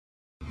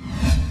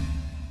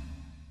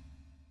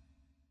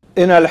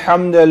إن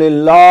الحمد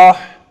لله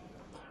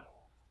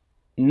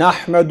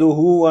نحمده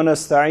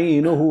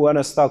ونستعينه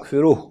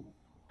ونستغفره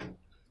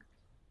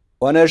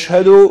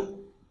ونشهد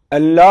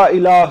أن لا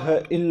إله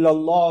إلا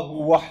الله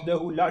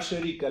وحده لا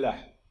شريك له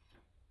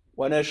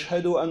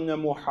ونشهد أن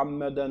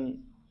محمدا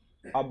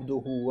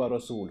عبده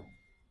ورسوله.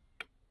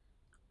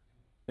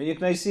 Me një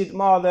kënaqësi të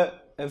madhe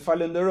e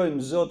falenderojmë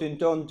Zotin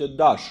ton të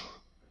dashur.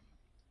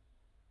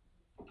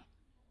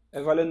 E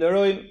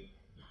falenderojmë,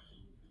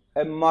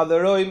 e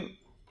madhërojmë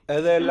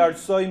edhe e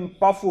lartësojmë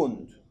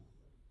pafund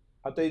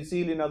atë i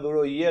cili na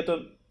dhuroi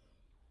jetën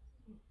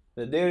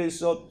dhe deri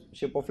sot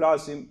që po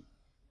flasim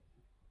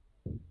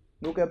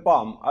nuk e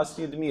pam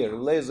asnjë të mirë,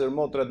 vëllezër,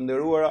 motra të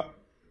nderuara,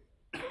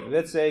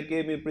 vetë se e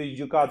kemi prej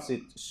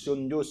gjykatësit,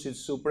 shënduesit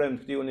suprem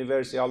të këtij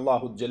universi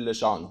Allahut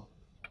xhelleshanu.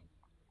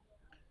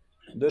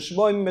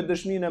 Dëshmojmë me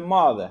dëshminë e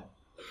madhe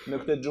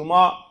në këtë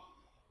xhuma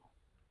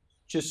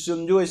që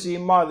shënduesi i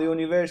madh i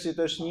universit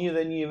është një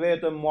dhe një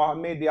vetëm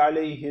Muhamedi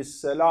alayhi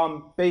salam,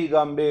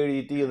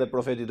 pejgamberi i tij dhe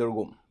profeti i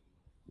dërguar.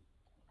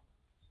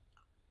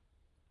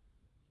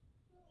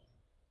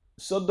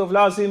 Sot do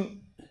flasim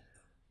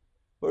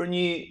për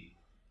një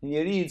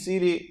njeri i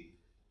cili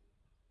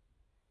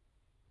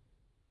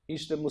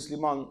ishte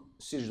musliman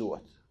siç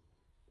duhet.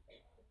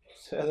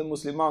 Se edhe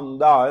musliman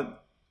ndahet,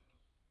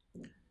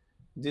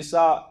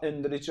 disa e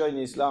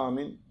ndriçojnë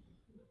islamin,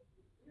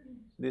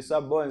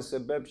 disa bëhen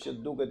sebeb që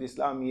duket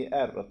islami i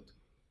errët.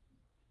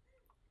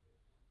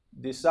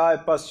 Disa e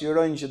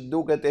pasqyrojnë që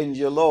duket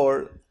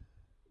engjëllor,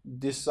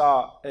 disa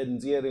e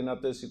nxjerrin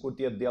atë sikur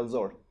të jetë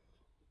djallëzor.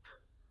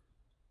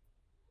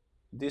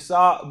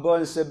 Disa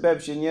bëhen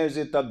sebeb që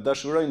njerëzit ta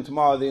dashurojnë të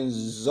madhin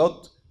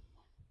Zot,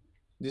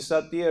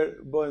 disa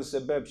tjerë bëhen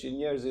sebeb që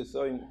njerëzit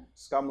thojnë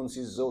s'ka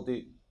mundësi Zoti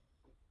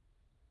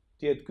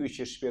të jetë ky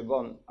që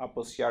shpjegon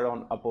apo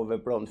sqaron apo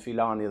vepron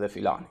filani dhe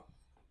filani.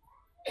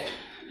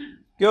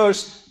 Kjo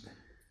është,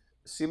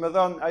 si më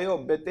thon, ajo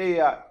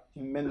betejë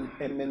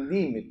e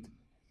mendimit,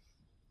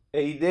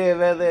 e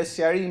ideve dhe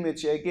sqarimit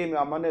që e kemi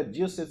amanet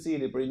gjithë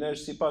secili prej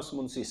nesh sipas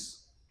mundësisë.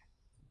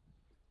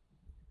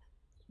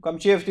 Kam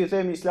qef të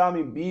them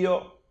islami bio,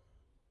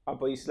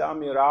 apo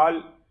islami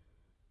real,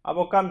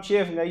 apo kam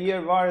qef nga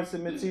njerë varet se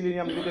me cilin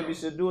jam duke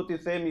biseduar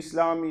të them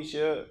islami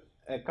që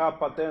e ka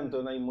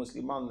patentën ai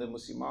musliman dhe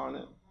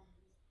muslimane,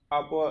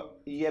 apo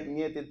i jep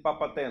mjetit pa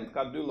patent,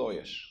 ka dy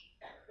llojesh.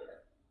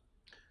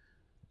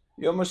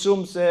 Jo më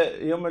shumë se,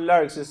 jo më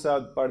larg se sa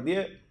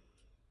pardje,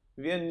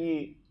 vjen një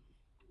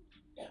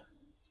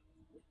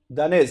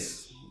danez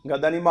nga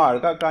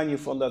Danimarka, ka një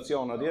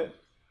fondacion atje,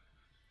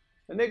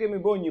 dhe ne kemi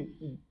bërë një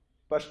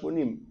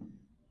bashkëpunim.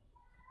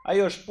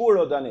 Ajo është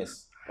puro danez,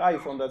 ka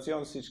i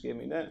fondacion siç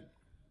kemi ne.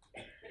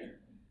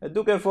 E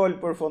duke fol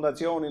për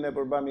fondacionin e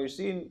për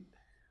bamirësinë,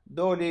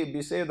 doli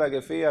biseda ke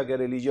feja ke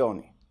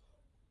religioni.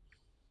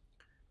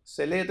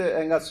 Se lete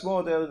e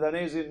ngacmohet edhe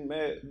danezin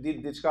me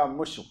ditë diçka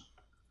më shumë.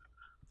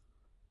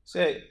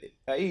 Se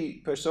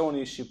ai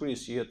personi i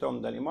Shqipërisë që jeton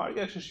në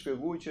Danimarkë kishte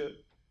shpjeguar që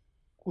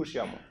kush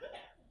jam unë.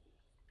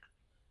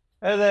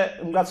 Edhe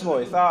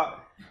ngacmoi, tha,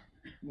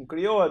 më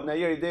krijohet në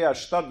njëri ideja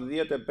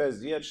 75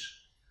 vjeç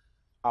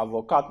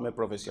avokat me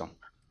profesion.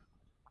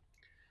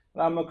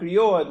 Tha, më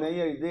krijohet në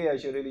njëri ideja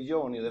që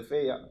religioni dhe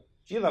feja,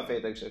 gjitha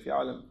fejt e kishte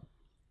fjalën,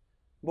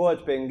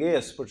 bëhet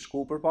pengesë për të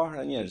shku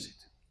përpara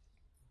njerëzit.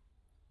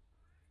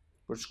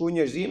 Për të shku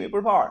njerëzimi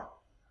përpara.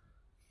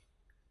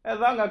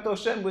 Edhe nga këto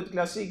shembuj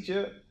klasik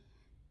që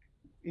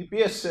i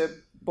pjesë e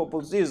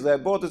popullsisë dhe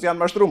e botës janë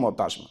mashtruar më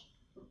tashmë.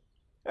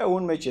 E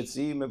unë me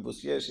qetësi, me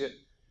buzëqeshje,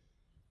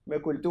 me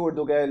kulturë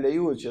duke e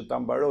lejuar që ta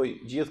mbaroj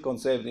gjithë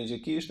konceptin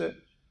që kishte.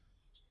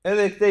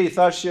 Edhe këtë i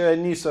thash që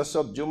e nisa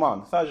sot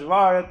xhuman. Thash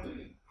varet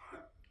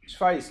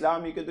çfarë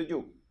islami ke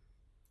dëgju.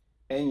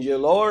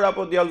 Engjëllor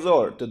apo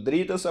djallëzor, të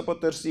dritës apo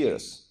të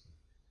errësirës,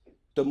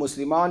 të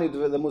muslimanit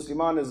dhe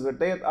muslimanes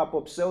vërtet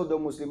apo pseudo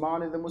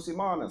muslimanit dhe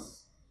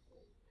muslimanes.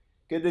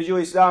 Ke dëgju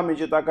islamin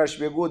që ta ka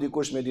shpjeguar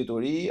dikush me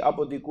dituri,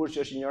 apo dikush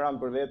që është ignorant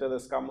për vete dhe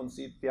s'ka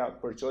mundësi t'ja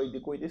përçoj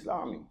dikujt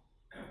islamin.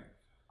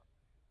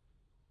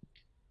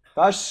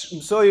 Tash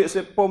mësoj,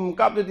 se po më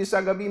kapte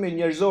disa gabime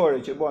njerëzore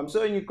që po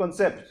mësoj një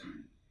koncept.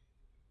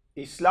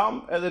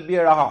 Islam edhe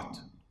bie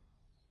rahat.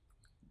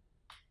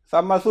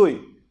 Tha ma thuj,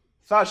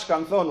 thash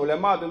kanë thonë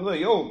ulemat më dhe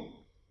jo.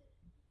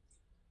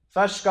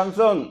 Thash kanë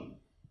thonë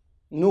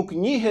nuk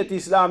njihet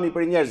islami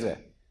për njerëzve.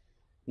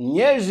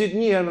 Njerëzit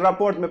njihen në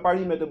raport me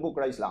parimet e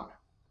bukura islame.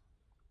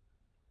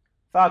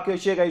 Tha, kjo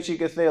qeka i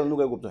qike thellë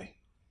nuk e kuptoj.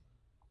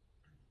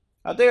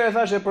 Atëherë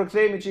thash e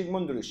përkthejmë çik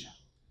më ndryshe.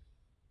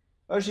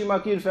 Është një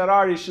makinë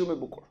Ferrari shumë e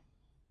bukur.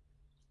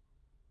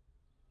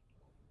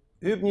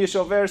 Hyp një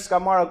shofer s'ka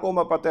marrë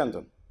akoma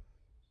patentën.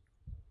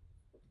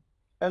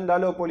 E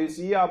ndalo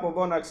policia apo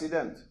bën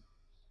aksident.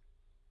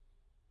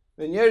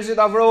 Dhe njerëzit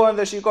afrohen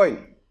dhe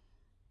shikojnë.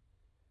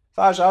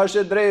 Thash, a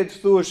është e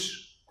drejtë thush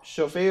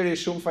shoferi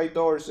shumë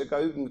fajtor se ka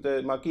hyp në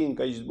këtë makinë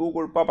ka ishtë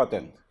bukur pa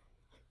patent.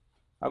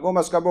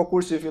 Akoma s'ka bërë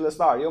kursi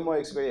fillestar, jo më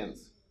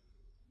eksperiencë.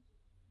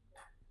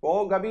 Po,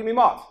 gabimi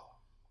madh.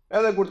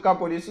 Edhe kur të ka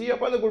policia,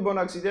 po edhe kur bën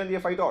aksident je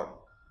fajtor.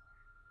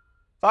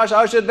 Thash,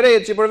 a është e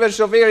drejtë që përveç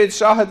shoferit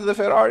shahet dhe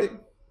Ferrari?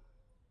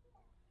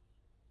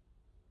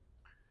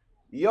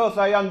 Jo,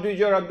 tha, janë dy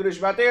gjëra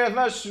ndryshme. Atëherë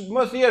thash,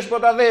 më thjesht po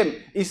ta them,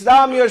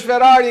 Islami është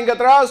Ferrari në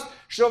këtë rast,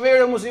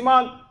 shoferi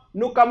musliman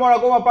nuk ka marrë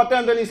akoma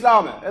patentën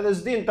islame, edhe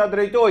s'din ta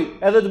drejtoj,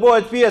 edhe të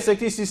bëhet pjesë e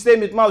këtij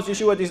sistemi të madh që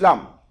quhet Islam.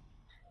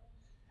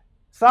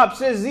 Tha,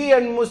 pse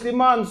zihen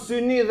musliman,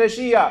 sunni dhe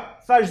shia?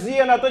 Thash,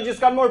 zihen ato që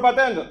s'kan marrë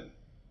patentën.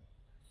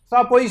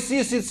 Tha, po i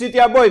sisit si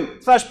t'ja bojmë?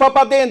 Thash, pa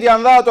patentë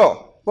janë dhe ato,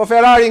 po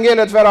Ferrari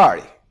ngelet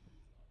Ferrari.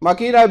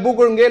 Makina e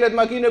bukur ngelet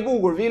makinë e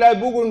bukur, vila e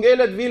bukur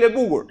ngelet vilë e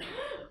bukur.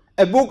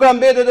 E bukra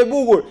mbetet e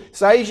bukur,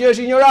 sa ai që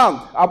është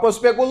ignorant, apo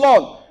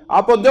spekulon,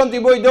 apo don t'i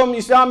bëj dom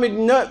Islamit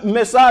në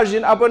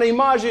mesazhin apo në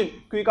imazhin,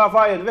 ky ka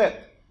fajet vet.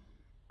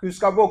 Ky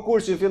s'ka bë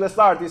kursin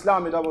fillestar të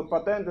Islamit apo të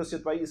patentës që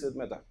të pajiset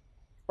me ta.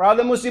 Pra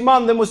dhe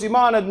musliman dhe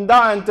muslimanet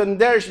ndahen të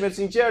ndershme, të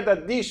sinqerta,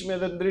 të dishme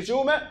dhe të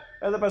ndriçume,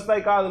 edhe pastaj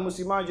ka dhe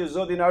musliman që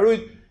Zoti na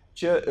rujt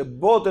që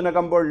botën e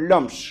kanë bërë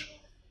lëmsh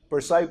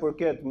për sa i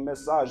përket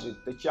mesazhit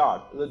të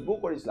qartë dhe të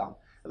bukur Islam.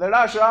 Dhe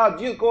rasha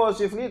gjithë kohës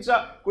që flitsa,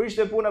 kur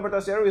ishte puna për ta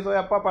sqaruar, i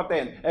thoja pa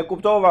patent. E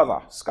kuptova dha,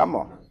 s'ka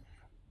më.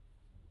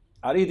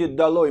 Arriti të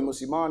dalloj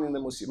muslimanin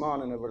dhe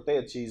muslimanen e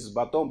vërtet që i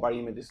zbaton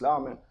parimet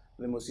islame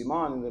dhe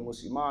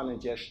muslimanin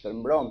që e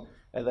shtrembron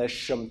edhe e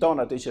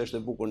shëmton atë që është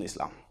e bukur në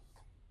Islam.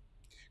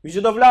 Ky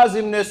që do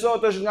flasim ne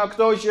sot është nga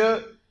këto që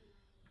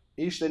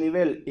ishte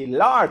nivel i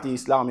lartë i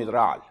Islamit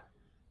real.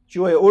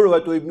 Quhej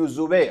Urwatu ibn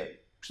Zubair,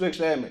 kështu e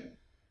kishte emrin.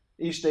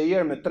 Ishte i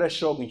erë me 3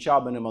 shokë në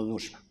Qabën e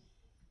mallnueshme.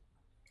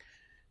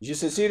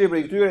 Gjithsesi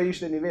prej këtyre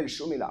ishte nivel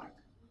shumë i lartë.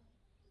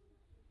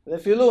 Dhe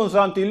filluan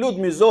thanë ti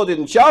lutmi Zotit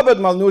në Qabët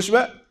e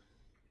mallnueshme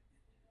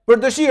për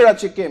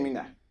dëshirat që kemi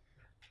ne.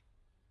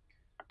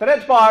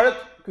 3 të parët,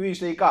 ky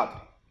ishte i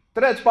 4.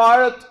 3 të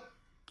parët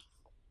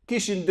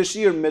kishin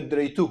dëshirë me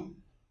drejtu.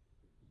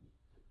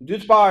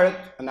 2 të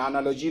parët, në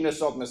analogjinë e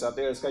sotme sa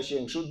atëherë s'ka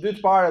qenë kështu, 2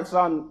 të parët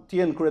thanë ti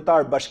jenë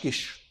kryetar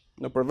bashkish.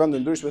 Në përvende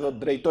ndryshme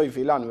thotë drejtoj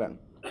filan vend.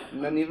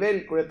 Në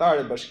nivel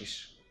kryetare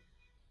bashkish.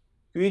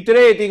 Ky i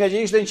treti nga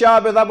që ishte në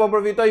Qabë tha po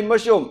përfitoj më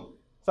shumë.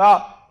 Tha,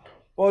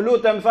 po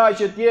lutem tha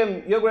që t'jem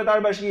jo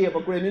kryetar bashkie,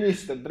 po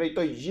kryeminist,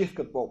 drejtoj gjithë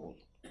këtë popull.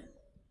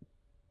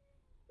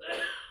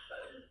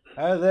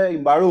 Edhe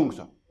i mbarun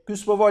këto. Ky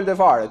s'po volte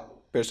fare,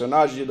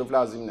 personazhi që do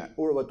flasim ne,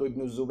 Urwatu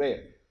ibn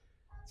Zubair.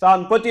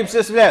 Than, po ti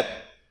pse s'flet?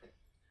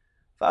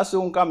 Tha se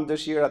un kam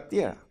dëshira të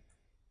tjera.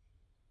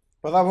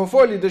 Po tha po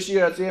foli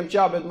dëshirat se jem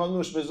Qabë të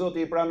mallnueshme,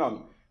 Zoti i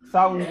pranon.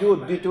 Tha unë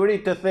duhet dituri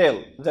të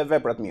thellë dhe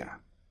vepra të mira.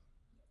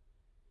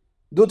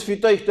 Du të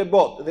fitoj këtë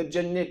botë dhe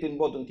xhenetin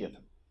botën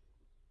tjetër.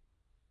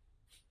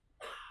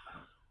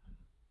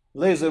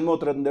 Vëllezër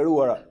motra të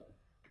nderuara,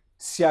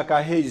 s'ja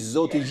ka heq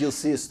Zoti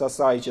gjithësisë të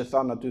asaj që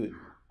thanë aty,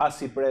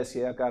 as i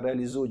presje ja ka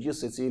realizuar gjithë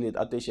secilit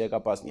atë që e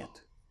ka pas në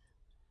jetë.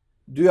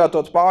 2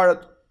 ato të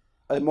parët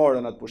e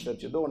morën atë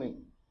pushtet që donin.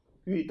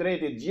 Ky i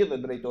treti gjithë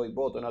e drejtoi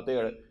botën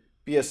atëherë,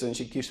 pjesën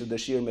që kishte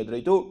dëshirë me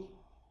drejtu,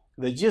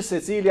 dhe gjithë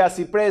secili as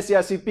i presje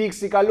as i pikë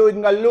si ka lujt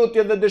nga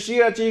lutjet dhe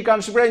dëshirat që i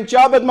kanë shprehur në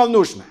Qabët e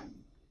mallnueshme.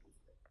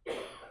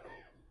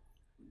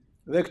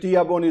 Dhe këti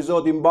ja boni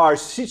Zoti mbar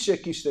siç e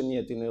kishte në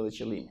jetën edhe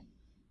qëllimin.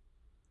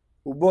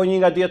 U bë një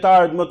nga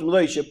dietarët më të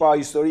mëdhenj që pa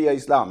historia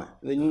islame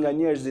dhe një nga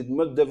njerëzit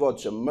më të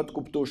devotshëm, më të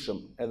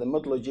kuptueshëm edhe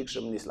më të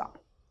logjikshëm në Islam.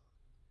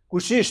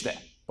 Kush ishte?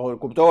 Po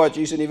kuptohet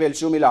që ishte nivel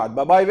shumë i lartë.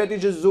 Babai vetë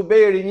që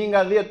Zuberi, një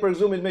nga 10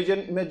 përgëzumit me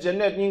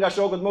xhenet, një nga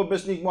shokët më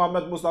besnik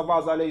Muhammed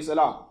Mustafa alayhis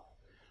salam.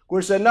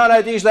 Kurse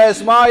nëna e tij ishte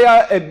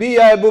Esmaja e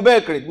bija e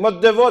Bubekrit, më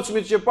të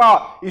devotshmit që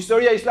pa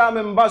historia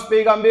islame mbas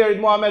pejgamberit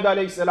Muhammed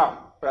alayhis salam.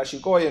 Pra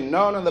shikojnë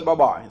nënën dhe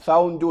babain, tha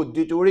unë duhet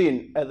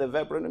diturinë edhe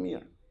veprën e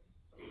mirë.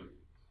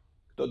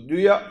 Këto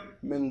dyja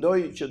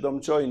mendoj që do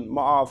më çojnë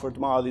më afër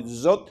të madhit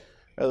Zot,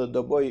 edhe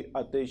do bëj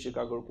atë që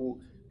ka kërkuar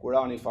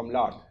Kurani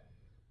famlar,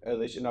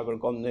 edhe që na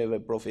kërkon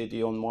neve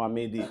profeti jon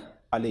Muhamedi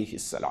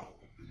alayhis salam.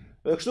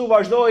 Dhe kështu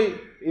vazhdoi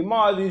i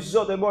madhi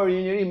Zot e bori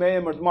një njeri me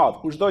emër të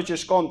madh. Kushdo që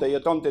shkonte,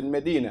 jetonte në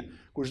Medinë,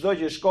 kushdo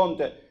që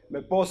shkonte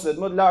me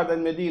postet më të larta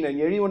në Medinë,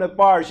 njeriu e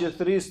parë që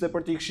thriste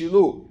për t'i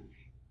këshilluar,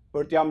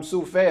 për t'ja mësu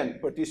fen,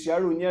 për t'i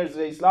sqaruar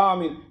njerëzve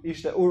Islamin,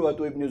 ishte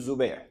Urwatu ibn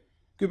Zubair.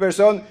 Ky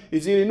person i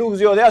cili nuk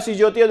zgjodhi as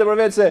gjë tjetër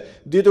përveç se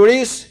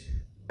diturisë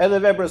edhe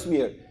veprës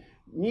mirë.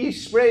 Një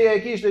shprehje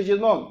e kishte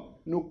gjithmonë,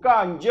 nuk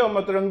ka gjë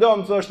më të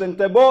rëndom thoshte në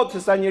këtë botë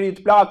se sa njeriu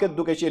të plaket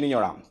duke qenë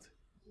ignorant.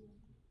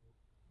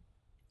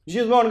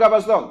 Gjithmonë nga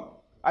pas thonë,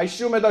 ai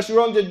shumë e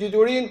dashuronte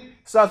diturinë,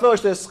 sa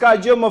thoshte s'ka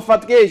gjë më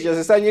fatkeqe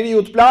se sa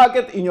njeriu të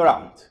plaket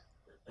ignorant.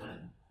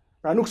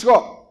 Pra nuk shko.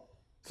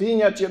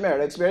 Thinjat që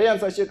merr,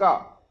 eksperienca që ka,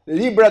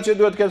 librat që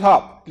duhet këtë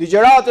hap,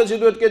 ligjëratët që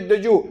duhet këtë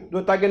dëgju,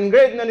 duhet ta kenë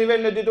ngretë në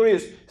nivelin e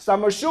diturisë. Sa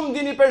më shumë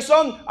dini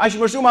person, aq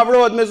më shumë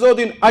afrohet me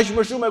Zotin, aq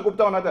më shumë e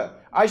kupton atë.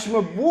 Aq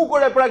më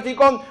bukur e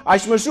praktikon,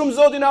 aq më shumë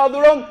Zotin e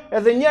adhuron,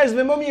 edhe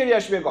njerëzve më mirë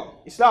ja shpjegon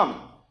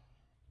Islamin.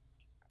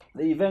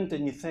 Dhe i vente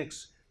një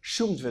theks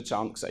shumë të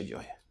veçantë kësaj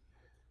gjoje.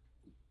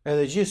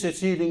 Edhe gjithë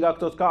secili nga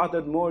këto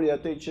 4 mori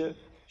atë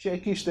që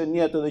e kishte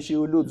në jetë dhe që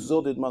u lut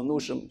Zotit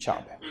madhnueshëm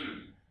qabe.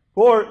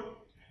 Por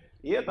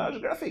jeta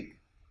është grafik.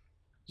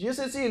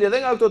 Gjithsecili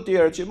edhe nga këto të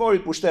tjerë që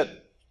mori pushtet,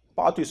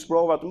 pati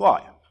sprova të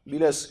mëdha.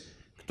 Biles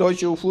këto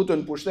që u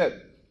futën pushtet,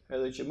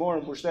 edhe që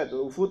morën pushtet,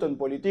 edhe u futën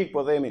politik,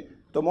 po themi,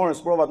 të morën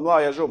sprova të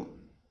mëdha shumë.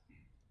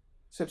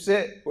 Sepse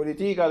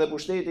politika dhe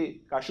pushteti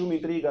ka shumë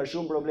intriga,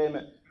 shumë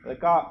probleme dhe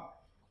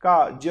ka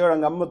gjëra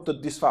nga më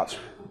të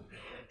disfatshme.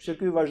 Që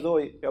ky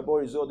vazhdoi, ja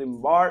bori Zoti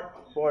mbar,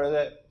 por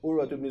edhe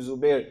Urwa ibn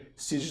Zubair,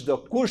 si çdo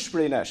kush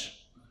prej nesh,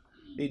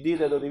 i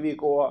ditë do t'i vi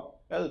koha,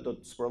 edhe do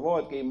të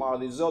sprovohet ke i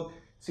madhi Zot,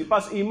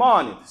 sipas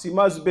imanit,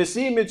 sipas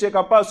besimit që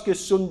ka pas ky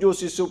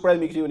sundjuesi suprem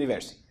i këtij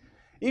universi.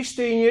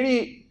 Ishte i njeri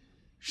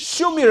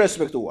shumë i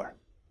respektuar.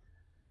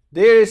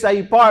 Derisa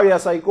i pari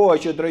asaj kohe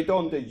që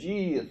drejtonte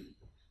gjithë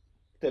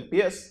këtë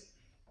pjesë,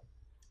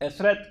 e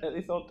thret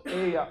edhe i thot,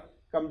 eja,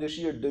 kam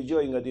dëshirë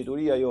dëgjoj nga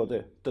dituria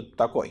jote të të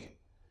takoj.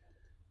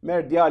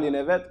 Merë djalin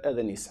e vet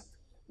edhe niset.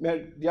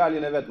 Merë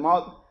djalin e vet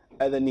madh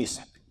edhe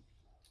niset.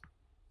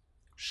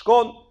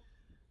 Shkon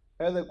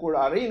edhe kur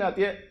arrin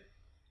atje,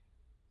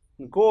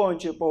 në kohën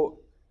që po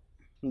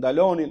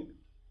ndalonin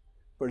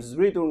për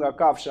zbritur nga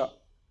kafsha,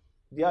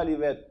 djali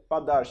vet pa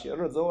dashje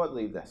rrëzohet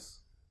dhe i vdes.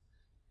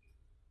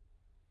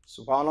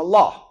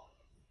 Subhanallah.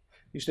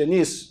 Ishte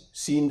nis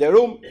si i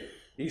nderum,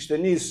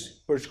 ishte nis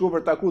për shku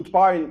për taku të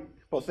parin,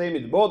 po themi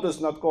të botës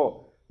në atë kohë,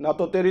 në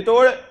ato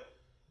territore,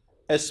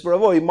 e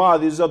sprovoi i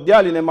madh i Zot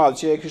djalin e madh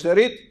që e kishte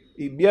rrit,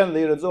 i bjen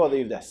dhe i rrëzohet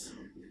dhe i vdes.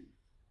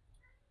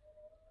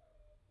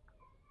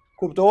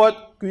 Kuptohet,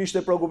 ky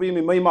ishte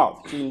shqetësimi më i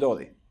madh që i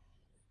ndodhi.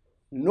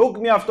 Nuk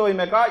mjaftoi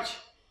me kaq,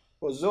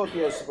 po Zoti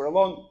e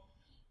sprovon,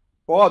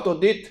 po ato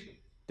ditë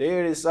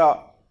derisa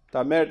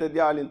ta merrte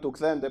djalin tu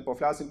kthente, po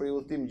flasim për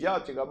udhtim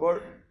gjatë që ka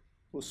bërë,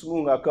 u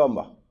smu nga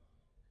këmba.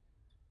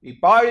 I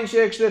pari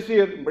që e kishte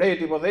thirr,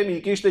 mbreti po themi,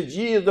 i kishte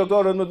gjithë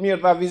doktorët më të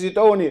mirë, tha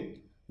vizitoni,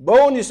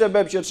 bëuni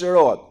sebeb që të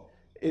shërohet.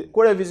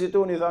 Kur e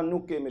vizitoni, tha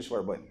nuk kemi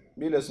çfarë bëjmë.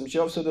 Biles më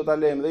qofse do ta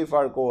lejmë dhe i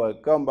farë kohë,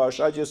 këmba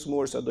është aq e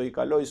smur se do i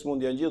kaloj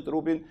smundja gjithë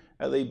trupin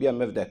edhe i bjen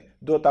me vdek.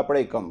 Do ta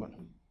prej këmbën.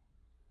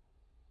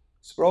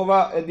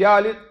 Sprova e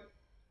djalit,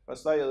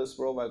 pastaj edhe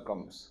sprova e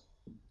këmbës.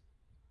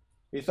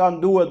 I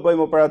thanë duhet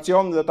bëjmë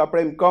operacion dhe ta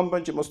prejmë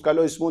këmbën që mos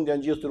kaloj smundja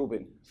në gjithë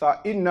trupin.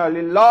 Tha inna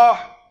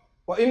lillah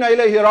wa inna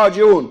ilaihi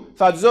rajiun.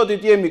 Tha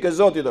Zotit jemi, ke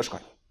Zoti do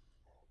shkojmë.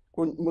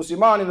 Kur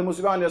muslimani dhe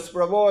muslimani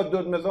sprovohet,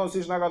 duhet me thonë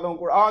siç na ka thonë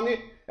Kurani,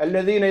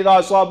 alladhina idha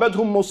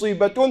asabatuhum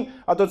musibatun,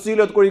 ato të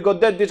cilët kur i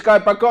godet diçka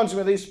e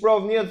pakëndshme dhe i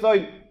sprov një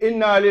thojnë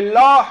inna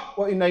lillah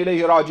wa inna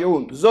ilaihi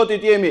rajiun.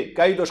 Zotit jemi,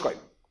 ka i do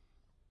shkojmë.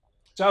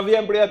 Qa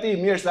vjen prej atij,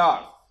 mirë se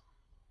ardh.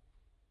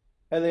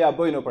 Edhe ja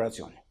bëjnë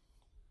operacionin.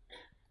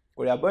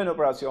 Kur ja bëjnë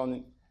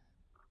operacionin,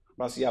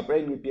 pasi ja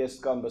prejnë një pjesë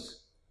të këmbës,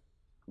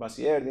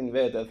 pasi erdhin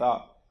vetë, tha,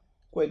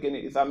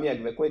 i tha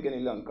mjekëve, ku e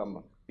keni lënë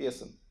këmbën,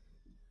 pjesën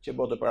që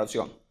bëtë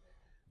operacion.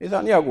 I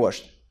tha, një ku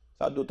është,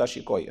 tha, du ta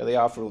shikoj, edhe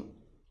ja afrun.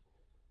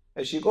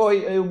 E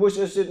shikoj, e u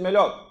bushë si të me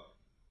lotë.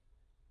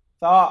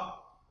 Tha,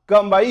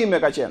 këmba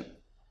ime ka qenë,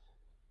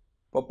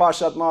 po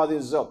pashat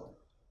madhin Zot,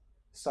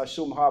 sa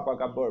shumë hapa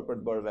ka bërë për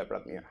të bërë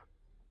veprat mira.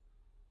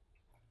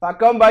 Tha,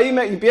 këmba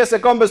ime, një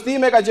pjesë e këmbës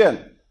time ka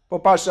qenë, po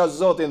pasha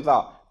Zotin,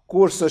 tha,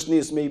 kur s'është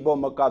nis me i bo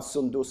më katë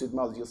sundusit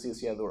madhë gjithësi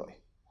si e dhuroj.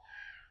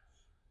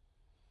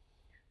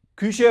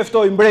 Ky që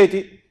eftoj mbreti,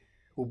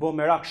 u bo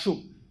merak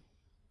shumë.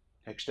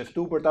 E kështë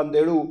eftu për ta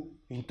nderu,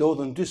 i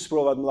ndodhën dy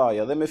sprovat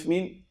mëdha, edhe me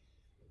fëmin,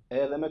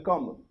 edhe me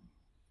këmbën.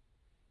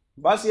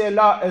 Basi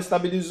e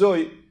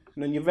stabilizoi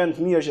në një vend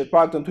të mirë që të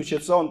paktën të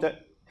qetësonte,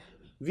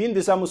 vinë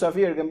disa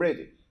musafirë ke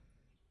mbreti.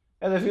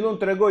 Edhe fillon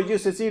të tregoj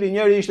gjithë se cili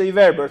njëri ishte i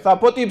verbër. Tha,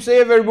 po ti pse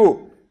e verbu?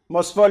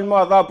 Mos fol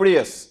më, dha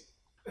prijes.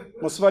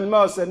 Mos fol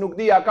më se nuk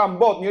dia kam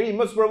bot njëri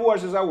më të sprovuar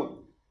se sa unë.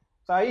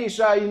 Tha,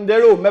 isha i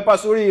nderu me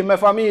pasuri, me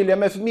familje,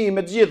 me fëmijë,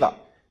 me të gjitha.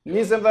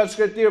 Nisem dha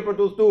shkretir për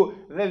të udhtu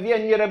dhe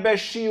vjen një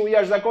rebesh shiu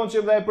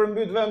jashtëzakonshëm dhe e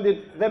përmbyt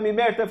vendin dhe mi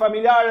merrte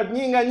familjarët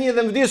një nga një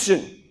dhe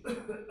vdishin.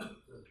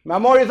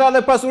 Ma mori tha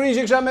dhe pasurinë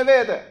që kisha me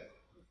vete.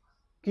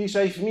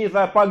 Kisha i fëmijë,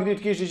 tha pak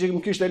ditë kishi që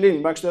më kishte lind,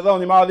 më kishte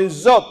dhënë i madhi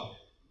Zot.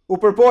 U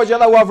përpoqja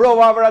dhe u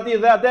afrova afër atij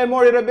dhe atë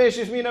mori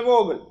rebeshi fëmijën e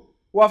vogël.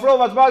 U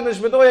afrova të pak dhe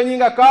shpëtoja një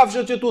nga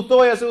kafshët që tu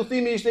thoja se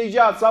udhimi ishte i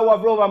gjatë, sa u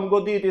afrova më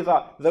goditi tha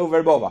dhe u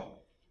verbova.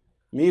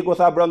 Miku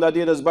tha brenda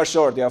ditës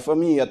bashortja,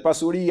 fëmijët,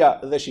 pasuria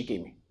dhe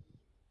shikimi.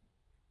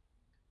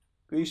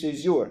 Ky ishte i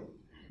zgjuar,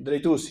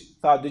 drejtuesi,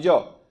 tha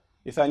dëgjoj,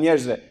 i tha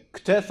njerëzve,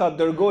 këtë tha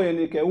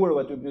dërgojeni ke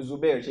Urwa ibn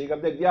Zubair që i ka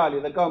vdek djali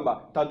dhe këmba,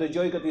 ta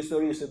dëgjoj këtë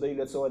histori se do i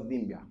lehtësohet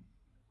dhimbja.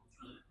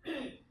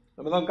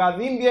 Domethënë ka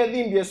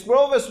dhimbje,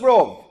 sprove.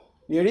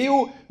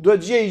 Njeriu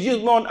duhet gjej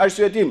gjithmonë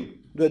arsyetim,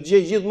 duhet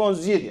gjej gjithmonë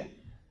zgjidhje.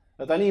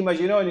 Dhe tani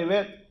imagjinojeni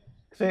vetë,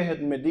 kthehet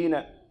në Medinë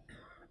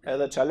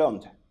edhe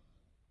çalonte.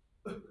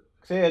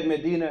 Kthehet në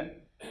Medinë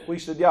ku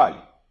ishte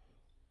djali.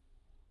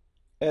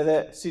 Edhe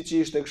si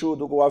që ishte këshu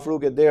duke u afru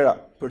këtë dera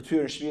për të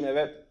hyrë në shtëpinë e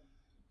vet,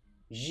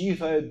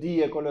 gjitha e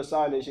dije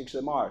kolosale që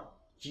kishte marrë,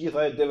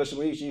 gjitha e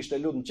devotshmëri që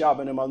ishte lutur në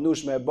qapën e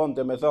mallnueshme e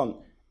bonte me thon,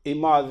 i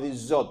madhi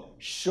Zot,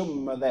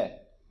 shumë më dhe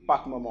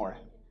pak më more.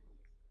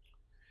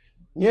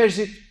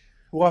 Njerëzit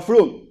u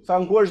afruan,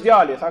 thanë ku është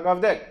djali, tha ka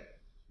vdek.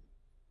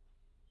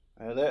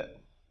 Edhe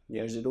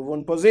Njerëzit u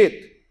vun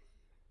pozit.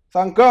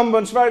 Tha në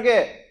këmbën çfarë ke?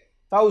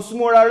 Tha u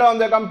smura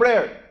rëndë kam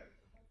prerë.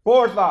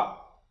 Por tha,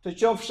 të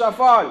qof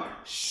shafal,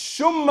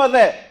 shumë më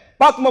dhe,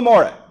 pak më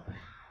more.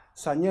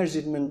 Sa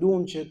njerëzit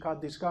menduan që ka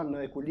diçka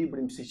në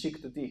ekuilibrin psiqik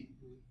të tij.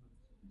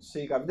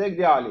 Se i ka vdek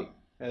djali,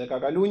 edhe ka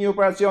kalu një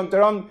operacion të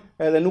rënd,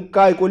 edhe nuk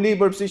ka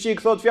ekuilibër psiqik,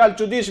 thot fjalë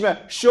çuditshme,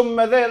 shumë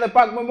më dhe edhe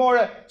pak më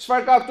more.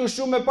 Çfarë ka këtu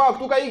shumë më pak?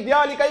 Këtu ka ik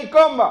djali, ka ik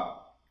këmba.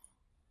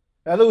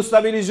 Edhe u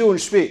stabilizuan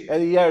në shtëpi,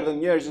 edhe i erdhën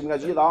njerëzit nga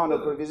gjitha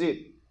anët për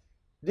vizitë.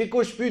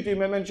 Dikush pyeti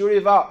me mençuri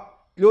tha,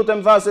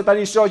 lutem tha se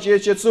tani shoqi e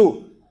qetësu.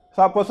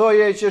 Tha po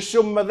thoje që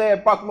shumë më dhe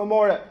pak më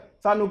more.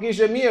 Tha nuk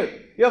ishe mirë.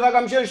 Jo tha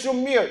kam qenë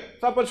shumë mirë.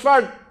 Tha po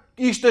çfarë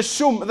ishte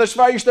shumë dhe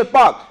çfarë ishte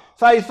pak?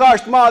 Tha i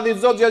thasht madhit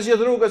Zot gjatë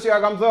gjithë rrugës ja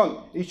kam thënë.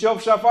 I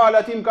qof shafal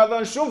aty më ka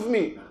dhënë shumë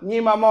fëmijë,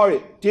 një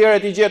mamori,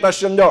 tjerët i gjeta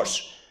shëndosh.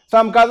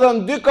 Tha më ka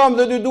dhënë 2 këmbë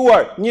dhe 2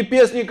 duar, një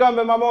pjesë një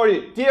këmbë mamori,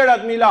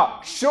 tjerat mi la,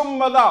 shumë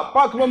më dha,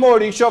 pak më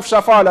mori, i qof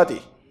shafal aty.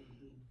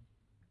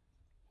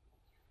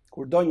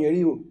 Kur do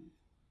njeriu,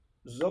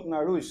 Zot na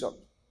ruaj sot.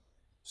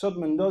 Sot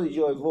më ndodhi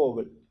gjë e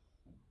vogël.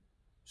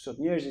 Sot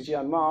njerëzit që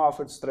janë më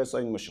afër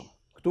stresojnë më shumë.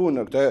 Këtu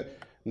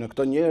në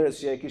këto njerëz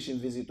që e kishin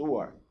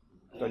vizituar,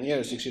 këto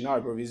njerëz që kishin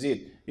ardhur për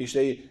vizitë,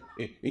 ishte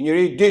i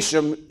njëri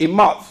dishëm i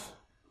madh.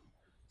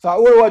 Tha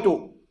uru atu.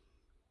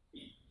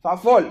 Tha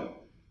fol.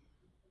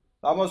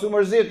 Tha mos u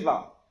mërzit, tha.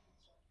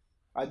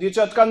 A di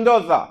çat ka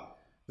ndodhur, tha.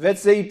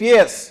 Vetë se i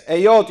pjesë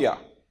e jotja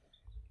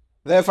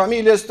dhe e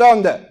familjes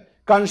tënde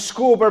kanë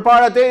shku për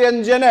para teje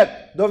në xhenet,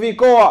 do vi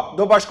koha,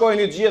 do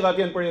bashkojnë të gjithë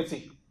atje në përjetësi.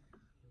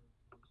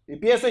 I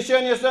pjesë e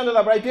qenies tënde,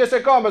 pra i pjesë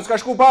e këmbës, ka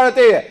shku para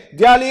teje,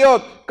 djali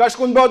jot ka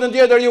shku në botën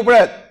tjetër ju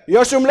pret,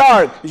 jo shumë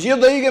larg, gjithë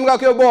do ikim nga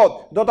kjo botë,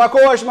 do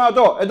takohesh me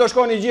ato, e do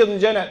shkoni gjithë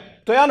në xhenet.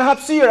 Këto janë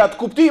hapësirat,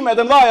 kuptimet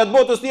e mëdha të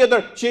botës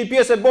tjetër që i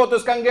pjesë e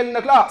botës kanë ngel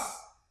në klasë.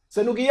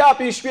 Se nuk i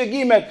japi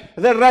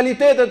shpjegimet dhe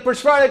realitetet për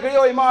çfarë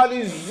krijoi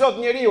madhi Zot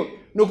njeriu.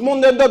 Nuk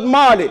munden dot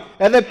mali,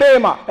 edhe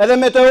pema, edhe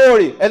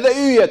meteori, edhe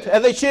yjet,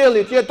 edhe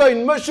qielli të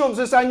jetojnë më shumë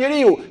se sa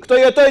njeriu.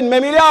 Këto jetojnë me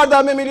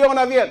miliarda, me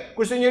miliona vjet,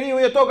 kurse njeriu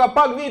jeton ka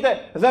pak vite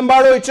dhe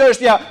mbaroi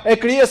çështja e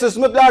krijesës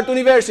më të lartë të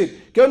universit.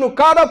 Kjo nuk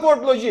ka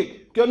raport logjik.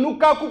 Kjo nuk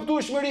ka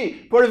kuptueshmëri,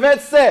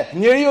 përveç se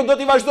njeriu do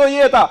t'i vazhdojë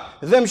jeta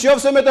dhe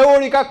nëse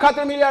meteori ka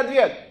 4 miliard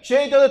vjet,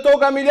 qejtë dhe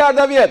toka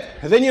miliarda vjet,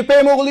 dhe një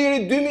pemë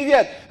ulliri 2000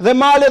 vjet, dhe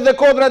malet dhe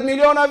kodrat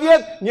miliona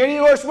vjet,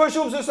 njeriu është më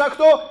shumë se sa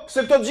këto,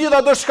 se këto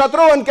gjitha do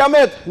shkatrohen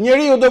kiamet,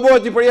 njeriu do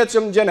bëhet i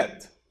përjetshëm në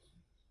xhenet.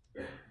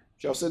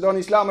 Nëse don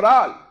islam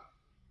real.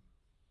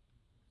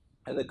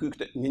 Edhe ky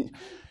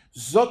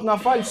Zot na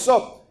fal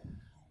sot.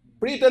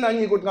 Pritën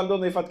një kur të ka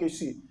ndodhur një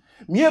fatkeqësi.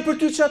 Mje për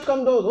ty çat ka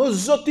ndodhur, o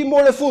Zot ti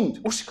more fund,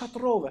 u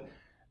shkatrove.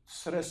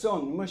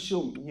 Streson më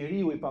shumë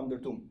njeriu i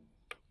pandërtum.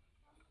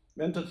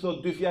 Vend të thot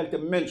 2 fjalë të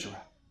mençura.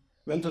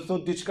 Vend të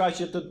thot diçka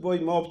që të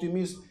bëj më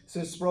optimist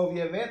se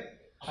sprovje vet,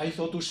 ai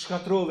thot u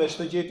shkatrove,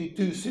 s'të gjeti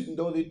ty si të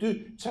ndodhi ty,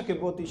 çka ke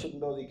boti që të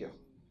ndodhi kjo.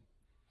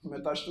 Me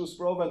ta shtu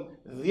sprovën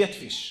 10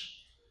 fish.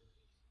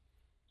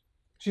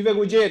 Shive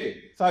ku gjeti,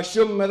 tha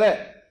shumë më dhe,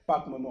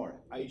 pak më more.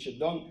 Ai që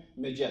don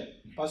me gjet.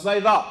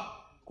 Pastaj dha,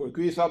 kur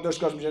ky i tha do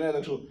shkosh në xhenet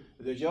kështu,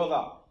 dhe gjë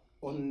dha,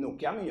 unë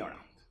nuk jam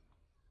ignorant.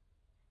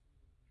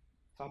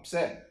 Tha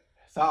pse?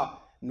 Tha,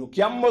 nuk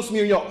jam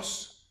mosmirnjos.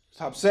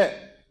 Tha pse?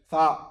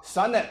 Tha,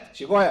 sa net,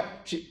 shikoje,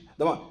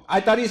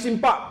 ai të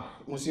arrisim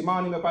pak,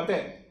 muslimani me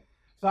patent.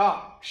 Tha,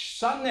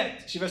 sa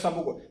net, shive sa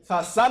bukur,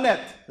 tha, sa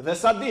net dhe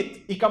sa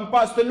dit i kam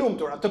pas të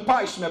lumtura, të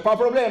pajshme, pa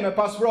probleme,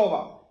 pas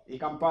prova. I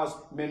kam pas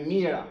me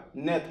mira,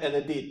 net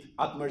edhe dit,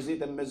 atë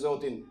mërzitem me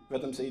Zotin,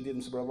 vetëm se i ditë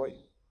më së provoj.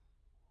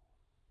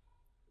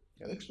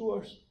 Edhe kështu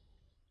është.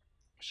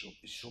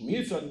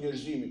 Shumica e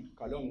njerëzimit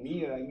kalon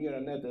mira,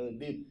 net edhe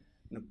dit,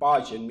 në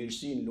paqe, në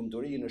mirësi, në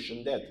lumturi, në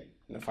shëndet,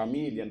 në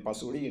familje, në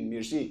pasuri, në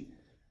mirësi.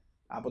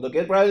 Apo do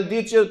ketë pra edhe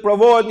ditë që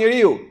provohet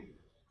njeriu.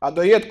 A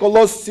do jetë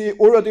kollos si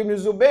Urwat ibn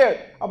Zubair,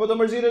 apo do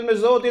mërzitet me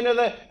Zotin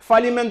edhe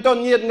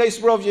falimenton një jetë nga i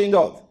sprov që i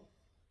ndodh.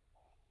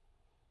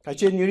 Ka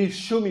qenë njëri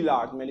shumë i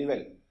lartë me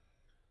nivel.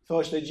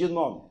 Thoshte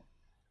gjithmonë,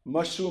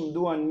 më shumë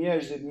duan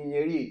njerëzit një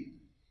njeri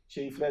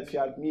që i flet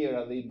fjalë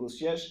mira dhe i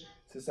buzëqesh,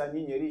 se sa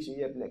një njeri që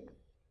i jep lek.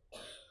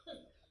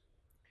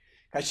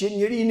 Ka qenë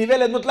njëri i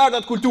nivelet më të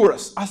larta të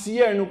kulturës.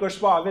 Asnjëherë nuk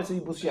është pa vetë se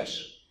i buzëqesh.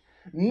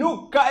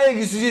 Nuk ka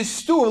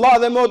ekzistuar vëlla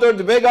dhe motër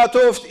të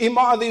begatoft i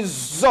madhi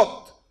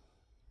Zot.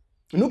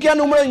 Nuk janë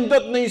numërojnë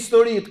dot në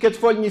histori të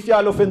ketë fol një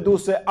fjalë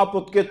ofenduese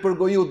apo të ketë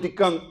përgoju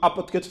dikën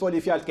apo të ketë fol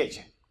një fjalë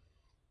keqe.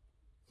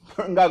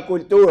 Për nga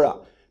kultura,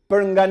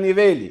 për nga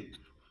niveli,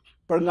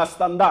 për nga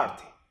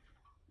standardi.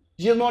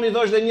 Gjithmonë i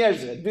thosh dhe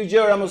njerëzve, 2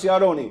 gjëra mos i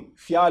harroni,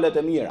 fjalët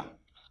e mira,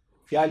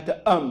 fjalë të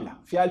ëmbla,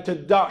 fjalë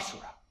të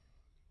dashura.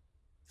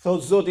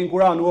 Thot Zoti në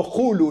Kur'an, "Wa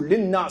qulu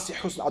lin-nasi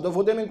husna", a do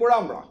futemi në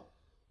Kur'an pra.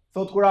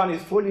 Thot Kur'ani,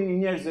 folini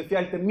njerëzve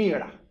fjalë të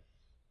mira.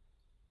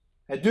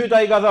 E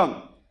dyta i ka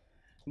thënë,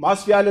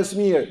 mas fjalës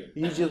mirë,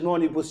 i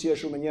gjithmonë i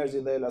buzëqeshur me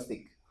njerëzit dhe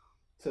elastik.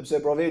 Sepse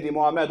profeti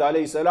Muhammed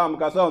a.s.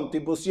 ka thënë, ti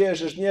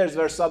buzëqesh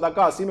njerëzve është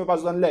sadaka, si me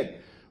pas dhënë lek.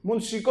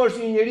 Mund të shikosh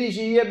një njeri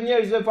që i jep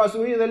njerëzve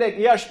pasuri dhe lek,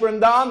 ja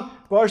shpërndan,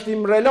 po është i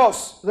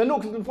mrelos dhe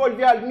nuk fol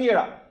fjalë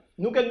mira.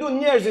 Nuk e duan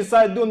njerëzit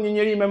sa e duan një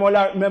njeri me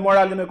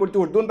moral dhe me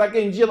kulturë. Duan ta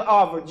kenë gjithë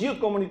afër, gjithë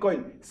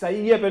komunikojnë, sa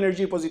i jep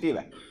energji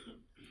pozitive.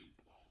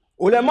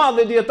 Ulemat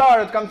dhe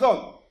dietarët kanë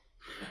thonë,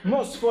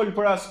 mos fol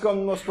për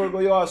askënd, mos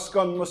përgojo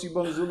askënd, mos i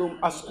bën zullum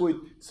askujt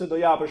se do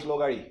japësh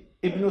llogari.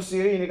 Ibn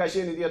Sirini ka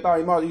qenë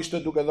dietar i madh,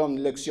 ishte duke dhënë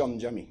leksion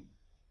në xhami.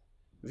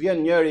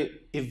 Vjen njëri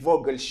i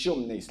vogël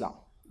shumë në Islam,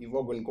 i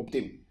vogël në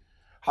kuptim.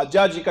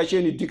 Haxhaxhi ka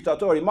qenë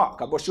diktator i madh,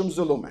 ka bërë shumë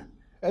zullume.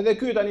 Edhe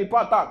ky tani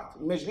pa takt,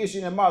 me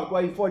zhvishin e madh ku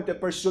ai folte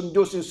për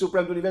sundusin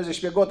suprem të universit,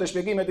 shpjegonte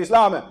shpjegimet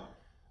islame.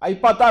 Ai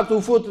pa takt u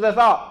fut dhe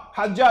tha,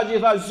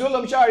 Haxhaxhi tha,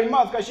 zullumçar i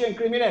madh ka qenë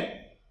kriminal.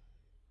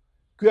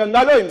 Ky e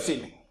ndaloi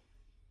mësimin.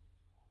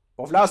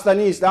 Po flas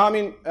tani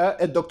Islamin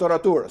e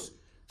doktoraturës.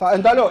 Tha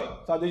e ndaloi,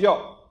 tha dëgjoj.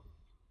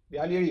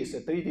 Djalë i ri,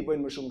 se të rit i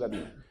bëjnë më shumë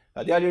gabime.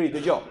 Tha djalë i ri,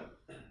 dëgjoj.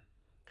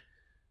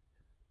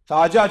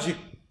 Tha Haxhaxhi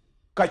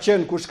ka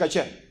qenë kush ka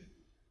qenë.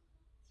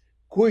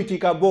 Kujt i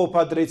ka bo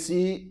pa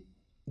drejtësi,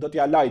 do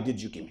t'ja laj ditë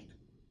gjykimit.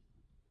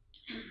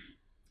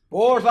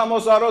 Por, tha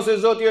mos harro se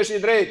Zoti është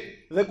i drejtë,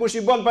 dhe kush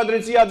i bën pa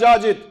drejtësi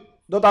Haxhaxhit,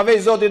 do ta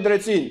vej Zoti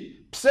drejtësinë.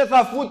 Pse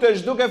tha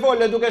futesh duke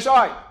folë, duke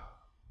shaj?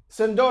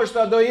 Se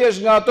ndoshta do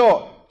jesh nga ato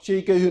që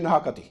i ke hyrë në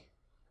hak atij.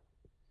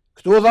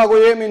 Ktu tha ku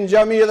jemi në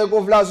xhami dhe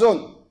ku flasun,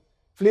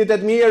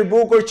 flitet mirë,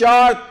 bukur,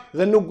 qartë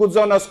dhe nuk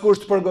guxon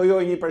askush të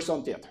përgojojë një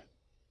person tjetër.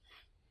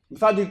 Më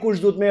tha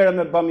dikush duhet merret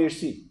me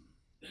bamirësi.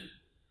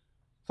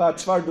 Tha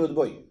çfarë duhet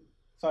bëj?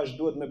 Thash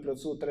duhet me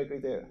plotësu 3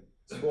 kritere.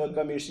 S'bëhet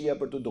bamirësia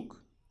për të duk.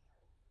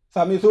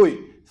 Tha mi thuj,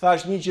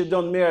 thash një që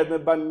do të merret me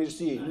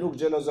bamirësi, nuk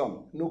xhelozon,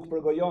 nuk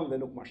përgojon dhe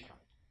nuk mashtron.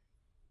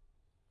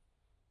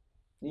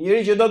 Një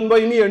njeri që do të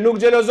bëjë mirë, nuk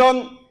xhelozon,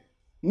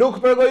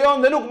 nuk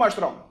përgojon dhe nuk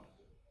mashtron.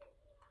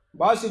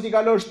 Basi ti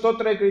kalosh këto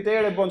 3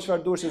 kritere, bën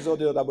çfarë dush që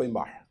Zoti do ta bëjë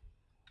mbar.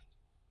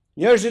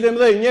 Njerëzit e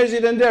mëdhenj,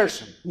 njerëzit e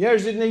ndershëm,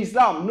 njerëzit në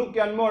Islam nuk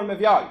janë marrë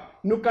me fjalë,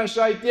 nuk kanë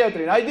shaj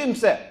tjetrin. Ai din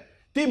pse.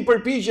 Ti më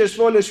përpiqesh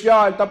folësh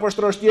fjalë, ta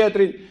poshtrosh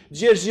tjetrin,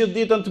 gjesh gjithë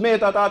ditën të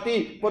metat atij,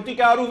 po ti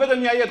ke harru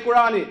vetëm një ajet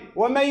Kurani.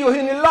 Wa man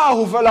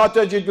yuhinillahu fala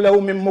tajid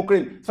lahu min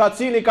mukrim. Tha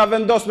cili ka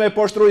vendos me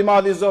poshtruj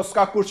madhi Zot,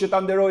 s'ka kush që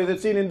ta nderojë dhe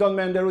cilin don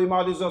me nderoj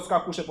madhi Zot,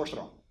 s'ka kush e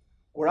poshtron.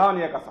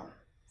 Kurani e ka thënë.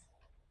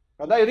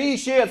 Prandaj ri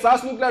qet,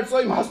 as nuk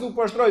lartësojmë, as nuk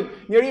poshtrojmë.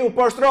 Njeriu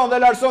poshtron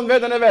dhe lartëson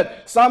veten e vet.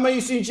 Sa më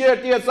i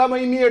sinqert jetë, sa më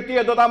i mirë ti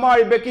do ta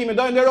marrë bekimin,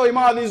 do nderoj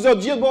madhi Zot,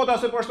 gjithë bota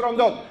se poshtron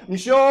dot.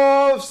 Nëse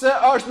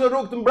është në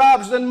rrugë të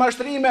mbrapsht dhe në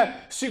mashtrime,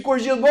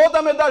 sikur gjithë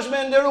bota me dash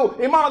me nderu,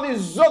 i madhi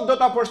Zot do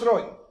ta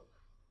poshtroj.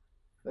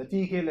 Dhe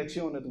ti ke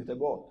leksionet në këtë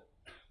botë.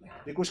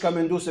 Dikush ka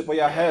menduar se po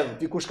ja hedh,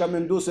 dikush ka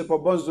menduar se po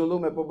bën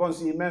zullume, po bën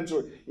si i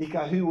mençur, i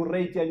ka hyrë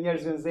urrëtia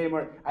njerëzve në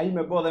zemër, ai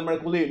më bë dhe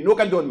mrekulli,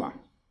 nuk e duan më.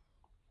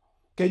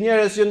 Ke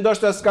njerëz që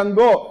ndoshta s'kan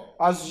bë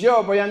asgjë,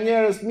 po janë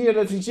njerëz mirë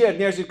dhe sinqert,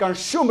 njerëzit kanë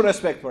shumë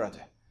respekt për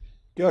atë.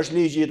 Kjo është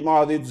ligji i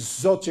madhit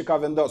Zot që ka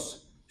vendos,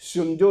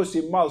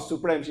 sunduesi i madh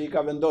suprem që i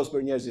ka vendos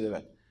për njerëzit e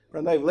vet.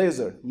 Prandaj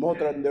vëllezër,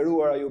 motra të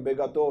nderuara, ju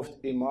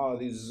begatoft i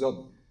madhi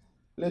Zot.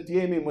 Le të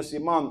jemi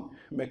musliman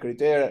me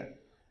kritere.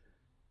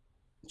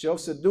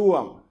 Nëse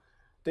duam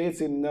të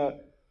ecim në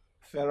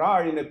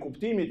Ferrarin e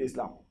kuptimit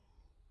islam.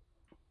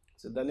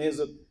 Se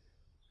danezët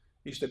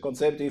ishte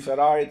koncepti i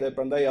Ferrarit e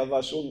prandaj ja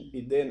dhash unë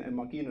idenë e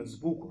makinës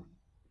bukur.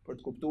 Për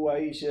të kuptuar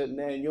ai që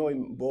ne e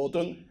njohim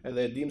botën,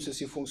 edhe e dim se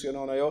si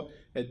funksionon ajo,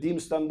 e dim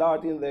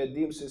standardin dhe e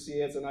dim se si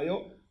ecën ajo,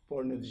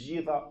 por në të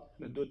gjitha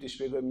ne duhet t'i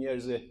shpjegojmë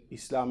njerëzve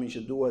Islamin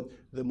që duhet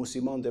dhe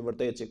muslimanët e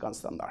vërtet që kanë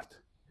standard.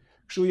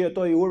 Kështu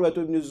jetoi Urwa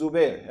ibn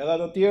Zubair, edhe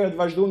ato tjerët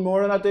vazhduan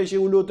morën atë që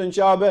u lutën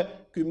Qabe,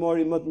 ky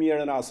mori më të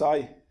mirën e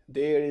asaj,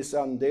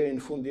 derisa deri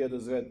në fund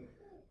jetës vet,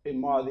 i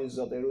madhi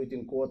Zot e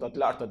ruajtin kota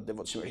të larta të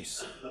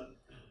devotshmërisë.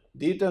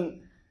 Ditën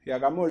ja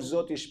ka marrë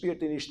Zoti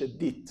shpirtin, ishte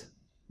ditë.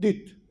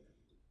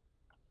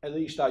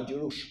 Edhe ishte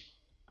agjërush.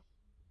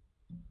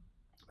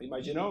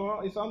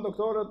 Imagjino, i thanë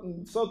doktorët,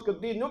 sot këtë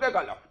ditë nuk e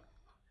kalon.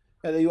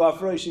 Edhe ju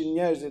afroheshin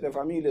njerëzit e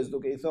familjes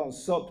duke i thonë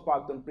sot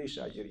paktën prish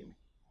agjërimin.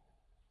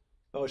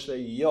 Thoshte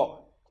jo,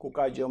 ku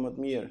ka gjë më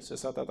të mirë se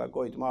sa ta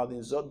takoj të madhin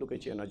Zot duke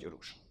qenë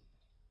agjërush.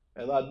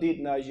 Edhe atë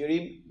ditë në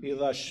agjërim i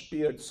dha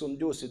shpirt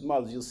sunduesit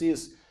madh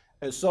gjithësisë.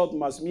 E sot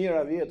mas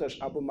mira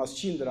vjetësh apo mas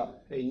qindra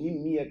e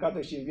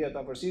 1400 vjet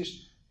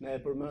afërsisht ne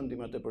e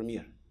përmendim atë për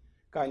mirë.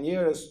 Ka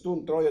njerëz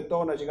tun trojet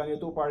tona që kanë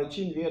jetuar para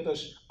 100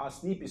 vjetësh,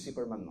 asnjëpi si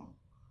përmend më.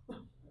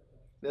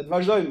 Dhe të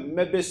vazhdojmë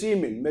me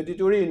besimin, me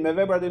diturinë, me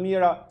veprat e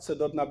mira se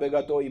do të na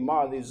begatoj i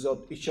madhi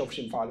Zot, i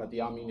qofshin falat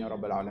i amin ya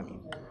rabbel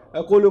alamin.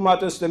 Aqulu ma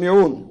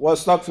tastami'un wa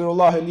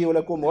astaghfirullaha li wa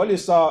lakum wa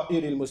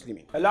lisa'iril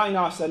muslimin.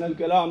 Alaina ahsan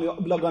al-kalam wa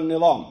ablagha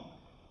an-nizam.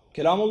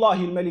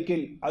 Kalamullahi al-malik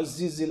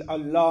al-aziz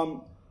al-allam.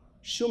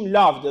 Shumë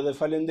lavde dhe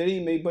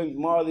falënderime i bëjmë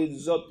madhit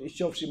Zot, i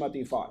qofshim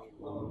atij fal.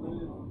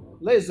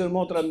 Vëllezër,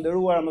 motra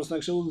nderuara, mos na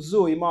kështu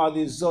udhëzoi i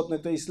madhi Zot në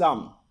këtë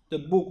Islam, të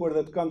bukur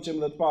dhe të këndshëm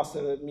dhe të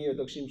pastër dhe të mirë,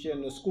 do kishim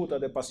qenë në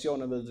skutat e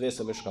pasioneve dhe të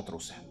veseve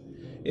shkatruese.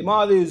 I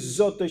madhi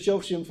Zot të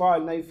qofshim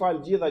fal, na i fal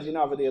gjitha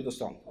gjinavet e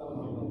jetës tonë.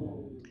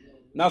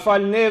 Na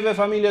fal neve,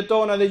 familjet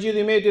tona dhe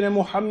gjithë umetin e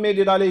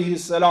Muhammedit alayhi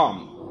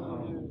salam.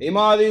 I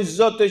madhi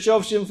Zot të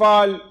qofshim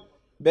fal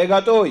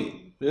begatoj,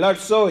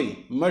 lartësoj,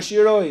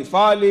 mëshiroj,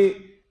 fali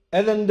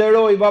edhe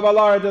nderoj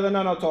baballarët edhe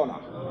nënat tona.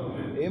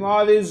 I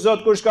madhi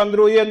Zot kur shka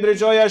ndruje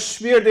ndriçoja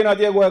shpirtin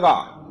atje ku e ka.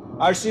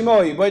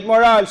 Arsimoj, bëjt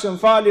moral që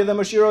m'fali dhe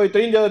mëshiroj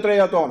të rinjë dhe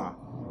treja tona.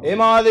 I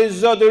madhi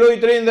Zot ruaj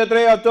të rinjë dhe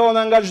treja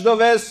tona nga çdo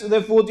ves dhe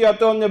futja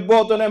tonë në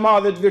botën e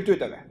madhe të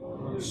virtyteve.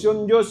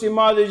 Shumë njës i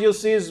madhi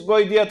gjithësis,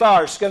 bëj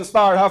dietar,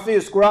 shkencëtar,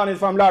 hafiz, Kuranit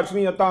famlar,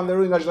 fëmijët tanë dhe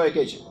ruaj nga çdo e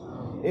keqe.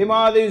 I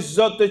madhi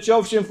Zot të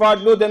qofshin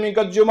fat lutemi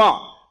këtë xhuma.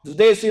 Të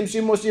vdesim si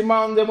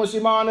musliman dhe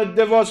muslimanët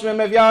devotshme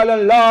me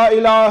fjalën La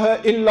ilahe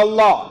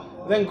illallah.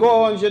 Dhe në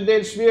kohën që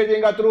del shpirti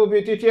nga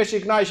trupi, ti t'jesh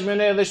i kënaqur me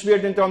ne dhe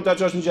shpirtin tonë ta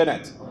çosh në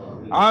xhenet.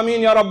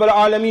 Amin ya rabbal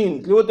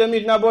alamin.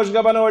 Lutemi të na bosh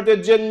nga banorët e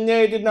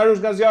xhenetit, na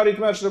rush nga zjarri i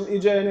tmerrshëm i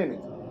xhenemit.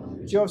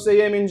 Qofse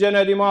jemi në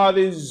xhenet i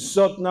madhi,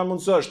 Zot na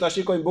mundsosh ta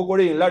shikojmë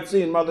bukurinë,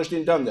 lartësinë,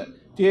 madhështinë tënde.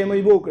 Ti je më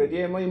i bukur,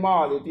 ti je më i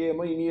madh, ti je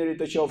më i miri,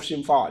 të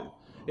qofshim fal.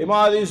 I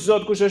madhi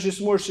Zot kush është i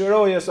smur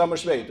shëroje sa më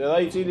shpejt, edhe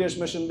ai i cili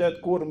është me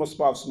shëndet kur mos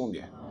pa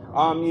smundje.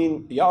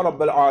 Amin ya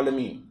rabbal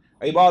alamin.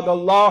 عباد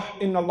الله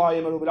إن الله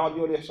يأمر بالعدل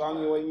والإحسان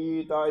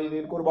وإيتاء ذي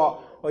القربى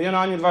وينهى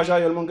عن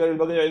الفحشاء والمنكر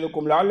والبغي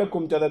يعظكم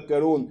لعلكم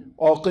تذكرون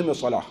وأقيموا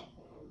الصلاة